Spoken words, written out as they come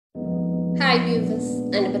Hi viewers,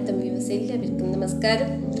 അനുബന്ധം viewers എല്ലാവർക്കും നമസ്കാരം.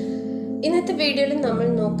 ഇന്നത്തെ വീഡിയോയിൽ നമ്മൾ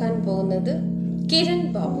നോക്കാൻ പോകുന്നത് കിരൺ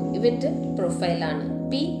ബാബു ഇവരുടെ പ്രൊഫൈലാണ്.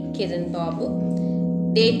 P Kiran Babu,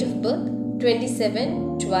 date of birth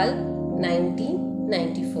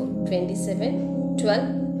 27/12/1994,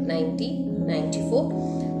 27/12/1994,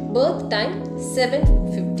 birth time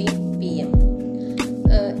 7:15 PM.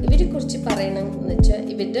 ഇവരെ കുറിച്ച് പറയണമെന്ന് വെച്ചാൽ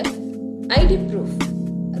ഇവരുടെ ID പ്രൂഫ്,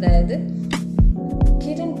 അതായത്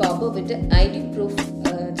കിരൺ ബാബു ഇവരുടെ ID പ്രൂഫ്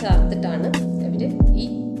ചേർത്തിട്ടാണ് ഇവർ ഈ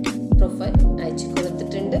പ്രൊഫൈൽ അയച്ചു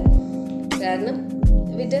കൊടുത്തിട്ടുണ്ട്. കാരണം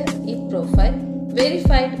ഇവരുടെ ഈ പ്രൊഫൈൽ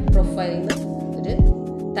വെരിഫൈഡ് പ്രൊഫൈൽ എന്ന ഒരു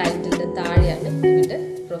ടൈറ്റിലിൻ്റെ താഴെയാണ് ഇവരുടെ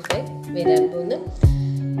പ്രൊഫൈൽ വരാൻ പോകുന്നത്.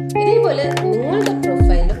 ഇതേപോലെ നിങ്ങളുടെ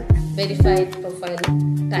പ്രൊഫൈലും വെരിഫൈഡ് പ്രൊഫൈലും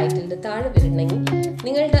ടൈറ്റിലിൻ്റെ താഴെ വരണമെങ്കിൽ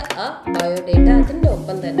നിങ്ങളുടെ ആ ബയോഡേറ്റ അതിൻ്റെ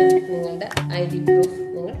ഒപ്പം തന്നെ നിങ്ങളുടെ ID പ്രൂഫ്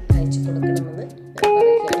നിങ്ങൾ അയച്ചു കൊടുക്കണമെന്ന് ഞാൻ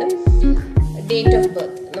പറയുകയാണ്. ഡേറ്റ് ഓഫ്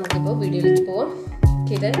ബർത്ത് നമുക്കിപ്പോൾ വീഡിയോയിലേക്ക് പോവാം.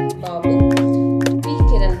 Kiran Babu, P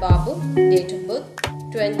Kiran Babu, date of birth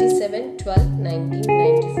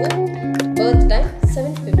 27/12/1994, birth time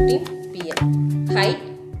 7:15 PM, height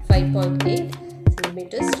 5.8 cm,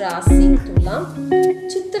 രാശി തുലാം,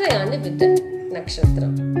 ചിത്രയാണ് ഇവരുടെ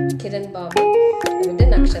നക്ഷത്രം. കിരൺ ബാബു ഇവരുടെ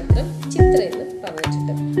നക്ഷത്രം ചിത്ര എന്ന്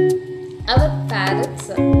പറഞ്ഞിട്ടുണ്ട്. അവർ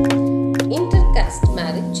പാരൻസ് ഇന്റർകാസ്റ്റ്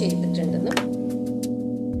മാരേജ് ചെയ്തിട്ടുണ്ടെന്ന്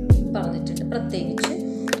പറഞ്ഞിട്ടുണ്ട്. പ്രത്യേകിച്ച്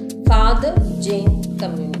ഫാദർ ജെയിൻ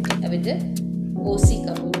കമ്മ്യൂണിറ്റി, അവരുടെ OC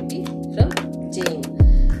community from Jain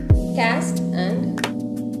cast and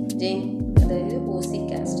Jain, അതായത് OC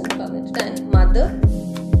കാസ്റ്റ് എന്ന് പറഞ്ഞിട്ടുണ്ട്. ആൻഡ് മദർ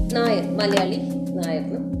നായർ, മലയാളി നായർ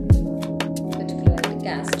എന്ന് പെർട്ടിക്കുലറായിട്ട്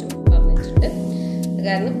കാസ്റ്റ് പറഞ്ഞിട്ടുണ്ട്.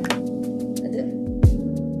 കാരണം അത്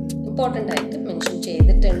ഇമ്പോർട്ടൻ്റ് ആയിട്ട് മെൻഷൻ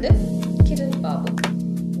ചെയ്തിട്ടുണ്ട്. കിരൺ ബാബു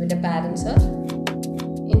അവരുടെ പാരൻസ് ആർ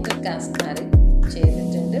ഇന്റർകാസ്റ്റ് മാരേജ്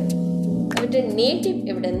ചെയ്തിട്ടുണ്ട്. അവരുടെ നേറ്റീവ്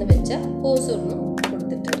എവിടെ നിന്ന് വെച്ചാൽ ഹോസൂർന്ന്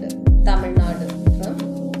കൊടുത്തിട്ടുണ്ട്. Tamil Nadu, from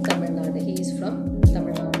Tamil Nadu, he is from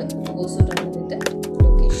Tamil Nadu, Hosur എന്നിട്ട്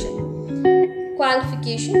location.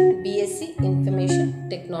 Qualification BSc information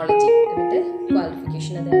technology ഇവരുടെ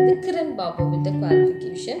ക്വാളിഫിക്കേഷൻ, അതായത് കിരൺ ബാബുവിൻ്റെ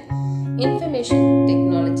ക്വാളിഫിക്കേഷൻ ഇൻഫർമേഷൻ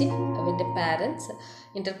ടെക്നോളജി. അവരുടെ പാരൻസ്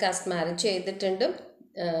ഇന്റർകാസ്റ്റ് മാരേജ് ചെയ്തിട്ടുണ്ട്.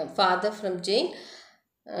 Father from Jain,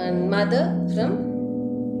 mother from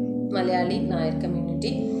Malayali Nair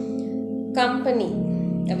community. Company,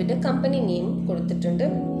 അവരുടെ കമ്പനി നെയിം കൊടുത്തിട്ടുണ്ട്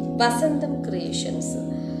വസന്തം creations.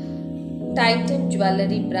 Titan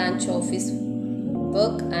jewellery branch office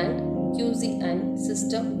work and QC and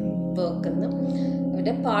system work എന്ന്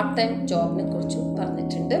അവരുടെ പാർട്ട് ടൈം ജോബിനെ കുറിച്ചും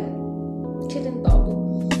പറഞ്ഞിട്ടുണ്ട് കിരൺ ബാബു.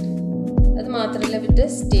 അത് മാത്രമല്ല അവരുടെ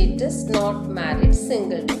status not married,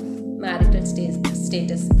 single, marital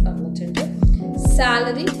status പറഞ്ഞിട്ടുണ്ട്.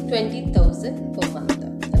 സാലറി 20,000 per month,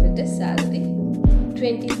 അവരുടെ സാലറി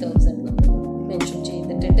 20,000 മെൻഷൻ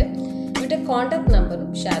ചെയ്തിട്ടുണ്ട്. ഇവിടെ കോൺടാക്ട് നമ്പറും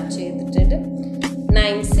ഷെയർ ചെയ്തിട്ടുണ്ട്.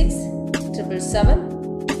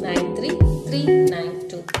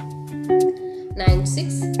 9677793392,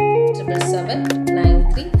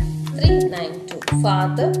 9677793392.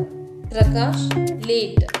 ഫാദർ പ്രകാശ്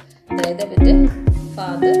ലേറ്റ്, അതായത് അവരുടെ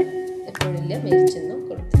ഫാദർ എപ്പോഴില്ല മരിച്ചെന്നും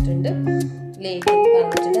കൊടുത്തിട്ടുണ്ട്, ലേറ്റ് എന്ന്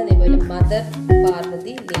പറഞ്ഞിട്ടുണ്ട്. അതേപോലെ മദർ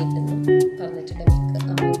പാർവതി ലേറ്റ് എന്നും പറഞ്ഞിട്ടുണ്ട്. അവർക്ക്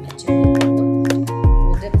അമ്മയും അച്ഛനും.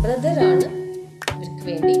 അവരുടെ ബ്രദറാണ് ഇവർക്ക്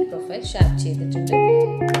വേണ്ടി പ്രൊഫൈൽ ഷെയർ ചെയ്തിട്ടുണ്ട്.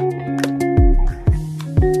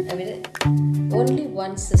 അവര് ഓൺലി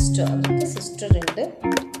വൺ സിസ്റ്റർ, അവർക്ക് സിസ്റ്റർ ഉണ്ട്,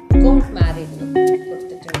 ഗോട്ട് മാരീഡ് എന്നും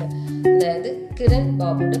കൊടുത്തിട്ടുണ്ട്. അതായത് കിരൺ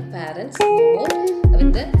ബാബുയുടെ പാരൻസ്,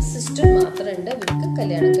 അവരുടെ സിസ്റ്റർ മാത്രമുണ്ട്, അവർക്ക്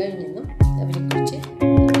കല്യാണം കഴിഞ്ഞെന്നും അവരെ കുറിച്ച്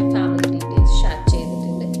ഫാമിലി ഡീറ്റെയിൽസ് ഷെയർ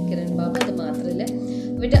ചെയ്തിട്ടുണ്ട് കിരൺ ബാബു. അത് മാത്രമല്ല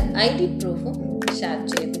ഇവരുടെ ID പ്രൂഫും ഷെയർ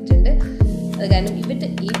ചെയ്തിട്ടുണ്ട്. അത് കാരണം ഇവരുടെ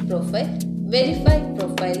ഈ പ്രൊഫൈൽ വെരിഫൈഡ്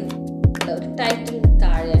പ്രൊഫൈൽ ഒരു ടൈറ്റിലിന്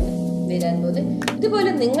താഴെയാണ് വരാൻ പോകുന്നത്.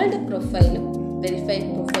 ഇതുപോലെ നിങ്ങളുടെ പ്രൊഫൈലും വെരിഫൈഡ്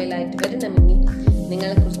പ്രൊഫൈലായിട്ട് വരണമെങ്കിൽ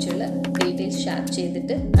നിങ്ങളെക്കുറിച്ചുള്ള ഡീറ്റെയിൽസ് ഷെയർ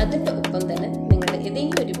ചെയ്തിട്ട് അതിൻ്റെ ഒപ്പം തന്നെ നിങ്ങളുടെ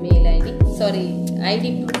ഏതെങ്കിലും ഒരു മെയിൽ ID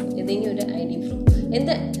പ്രൂഫ്, ഏതെങ്കിലും ഒരു ID പ്രൂഫ്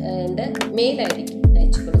എൻ്റെ മെയിൽ ID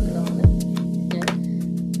അയച്ചു കൊടുക്കണമെന്ന്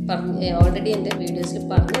ഞാൻ ഓൾറെഡി എൻ്റെ വീഡിയോസിൽ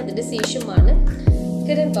പറഞ്ഞു. അതിൻ്റെ ശേഷമാണ്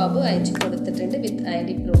കിരൺ ബാബു അയച്ചു കൊടുത്തിട്ടുണ്ട് വിത്ത് ID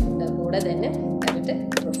പ്രൂഫിൻ്റെ കൂടെ തന്നെ അവരുടെ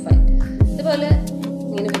പ്രൊഫൈൽ. അതുപോലെ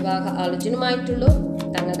ഇങ്ങനെ വിവാഹ ആലോചനയുമായിട്ടുള്ള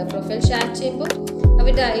തങ്ങളുടെ പ്രൊഫൈൽ ഷെയർ ചെയ്യുമ്പോൾ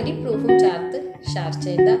അവരുടെ ID പ്രൂഫും ചേർത്ത് ഷെയർ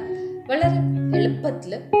ചെയ്ത വളരെ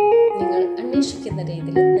എളുപ്പത്തിൽ നിങ്ങൾ അന്വേഷിക്കുന്ന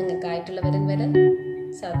രീതിയിൽ നിങ്ങൾക്കായിട്ടുള്ള വരാൻ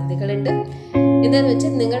സാധ്യതകളുണ്ട്. എന്താണെന്ന്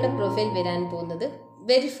വെച്ചാൽ നിങ്ങളുടെ പ്രൊഫൈൽ വരാൻ പോകുന്നത്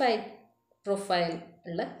വെരിഫൈഡ് പ്രൊഫൈൽ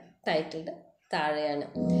ഉള്ള ടൈറ്റിലിൻ്റെ താഴെയാണ്.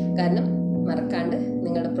 കാരണം മറക്കാണ്ട്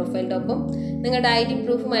നിങ്ങളുടെ പ്രൊഫൈലിൻ്റെ ഒപ്പം നിങ്ങളുടെ ID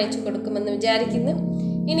പ്രൂഫും അയച്ചു കൊടുക്കുമെന്ന് വിചാരിക്കുന്നു.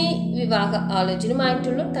 ഇനി വിവാഹ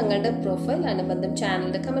ആലോചനയുമായിട്ടുള്ള തങ്ങളുടെ പ്രൊഫൈൽ അനുബന്ധം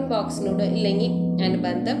ചാനലിൻ്റെ കമൻറ്റ് ബോക്സിനോട് ഇല്ലെങ്കിൽ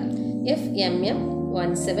അനുബന്ധം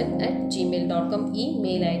fmm17@gmail.com ഈ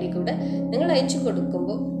മെയിൽ ID കൂടെ നിങ്ങൾ അയച്ചു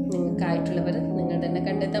കൊടുക്കുമ്പോൾ നിങ്ങൾക്കായിട്ടുള്ളവർ നിങ്ങൾ തന്നെ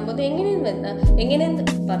കണ്ടെത്താൻ പോകുന്നത്.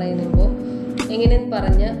 എങ്ങനെയെന്ന്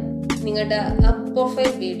പറഞ്ഞ നിങ്ങളുടെ ആ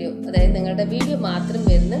പ്രൊഫൈൽ വീഡിയോ, അതായത് നിങ്ങളുടെ വീഡിയോ മാത്രം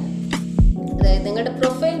വരുന്ന, അതായത് നിങ്ങളുടെ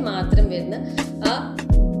പ്രൊഫൈൽ മാത്രം വരുന്ന ആ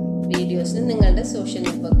വീഡിയോസിന് നിങ്ങളുടെ സോഷ്യൽ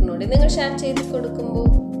നെറ്റ്വർക്കിനോട് നിങ്ങൾ ഷെയർ ചെയ്ത് കൊടുക്കുമ്പോൾ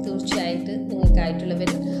തീർച്ചയായിട്ടും നിങ്ങൾക്കായിട്ടുള്ളവർ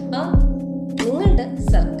ആ നിങ്ങളുടെ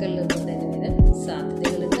സർക്കിളിൽ നിന്ന് തന്നെ വരാൻ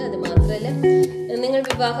സാധ്യതകളുണ്ട്. അത് മാത്രമല്ല, നിങ്ങൾ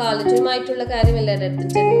വിവാഹാലോചനയുമായിട്ടുള്ള കാര്യം എല്ലാവരുടെ അടുത്തും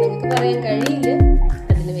ചെന്ന് നിങ്ങൾക്ക് പറയാൻ കഴിയില്ല.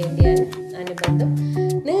 അതിനു വേണ്ടിയാണ് അനുബന്ധം.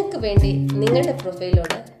 നിങ്ങൾക്ക് വേണ്ടി നിങ്ങളുടെ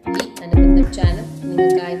പ്രൊഫൈലോട് ഈ അനുബന്ധം ചാനൽ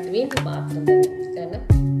നിങ്ങൾക്കായിട്ട് വേണ്ടി മാത്രം തന്നെ. കാരണം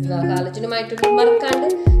വിവാഹാലോചനയുമായിട്ടുള്ള മറക്കാണ്ട്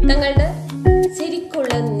തങ്ങളുടെ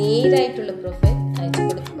ശരിക്കുള്ള നേരായിട്ടുള്ള പ്രൊഫൈൽ അയച്ചു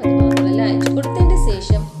കൊടുക്കും. അത് മാത്രമല്ല, അയച്ചു കൊടുത്തതിൻ്റെ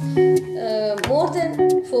ശേഷം മോർ ദാൻ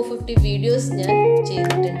 450 വീഡിയോസ് ഞാൻ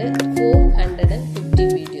ചെയ്തിട്ടുണ്ട്. 450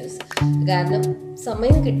 വീഡിയോസ്. കാരണം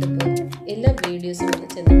സമയം കിട്ടുമ്പോൾ എല്ലാ വീഡിയോസും ഒന്ന്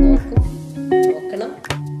ചെന്ന് നോക്കണം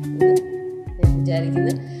എന്ന് ഞാൻ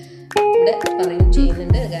വിചാരിക്കുന്നു. ഇവിടെ പറയും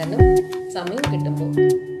ചെയ്യുന്നുണ്ട്. കാരണം സമയം കിട്ടുമ്പോൾ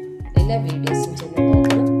എല്ലാ വീഡിയോസും ചെന്ന്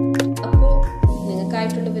നോക്കണം. അപ്പോൾ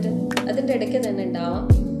നിങ്ങൾക്കായിട്ടുള്ളവർ അതിൻ്റെ ഇടയ്ക്ക് തന്നെ ഉണ്ടാവാം.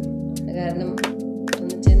 കാരണം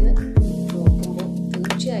ഒന്ന് ചെന്ന് നോക്കുമ്പോൾ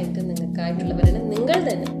തീർച്ചയായിട്ടും നിങ്ങൾക്കായിട്ടുള്ളവരെ നിങ്ങൾ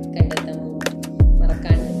തന്നെ കണ്ടെത്താൻ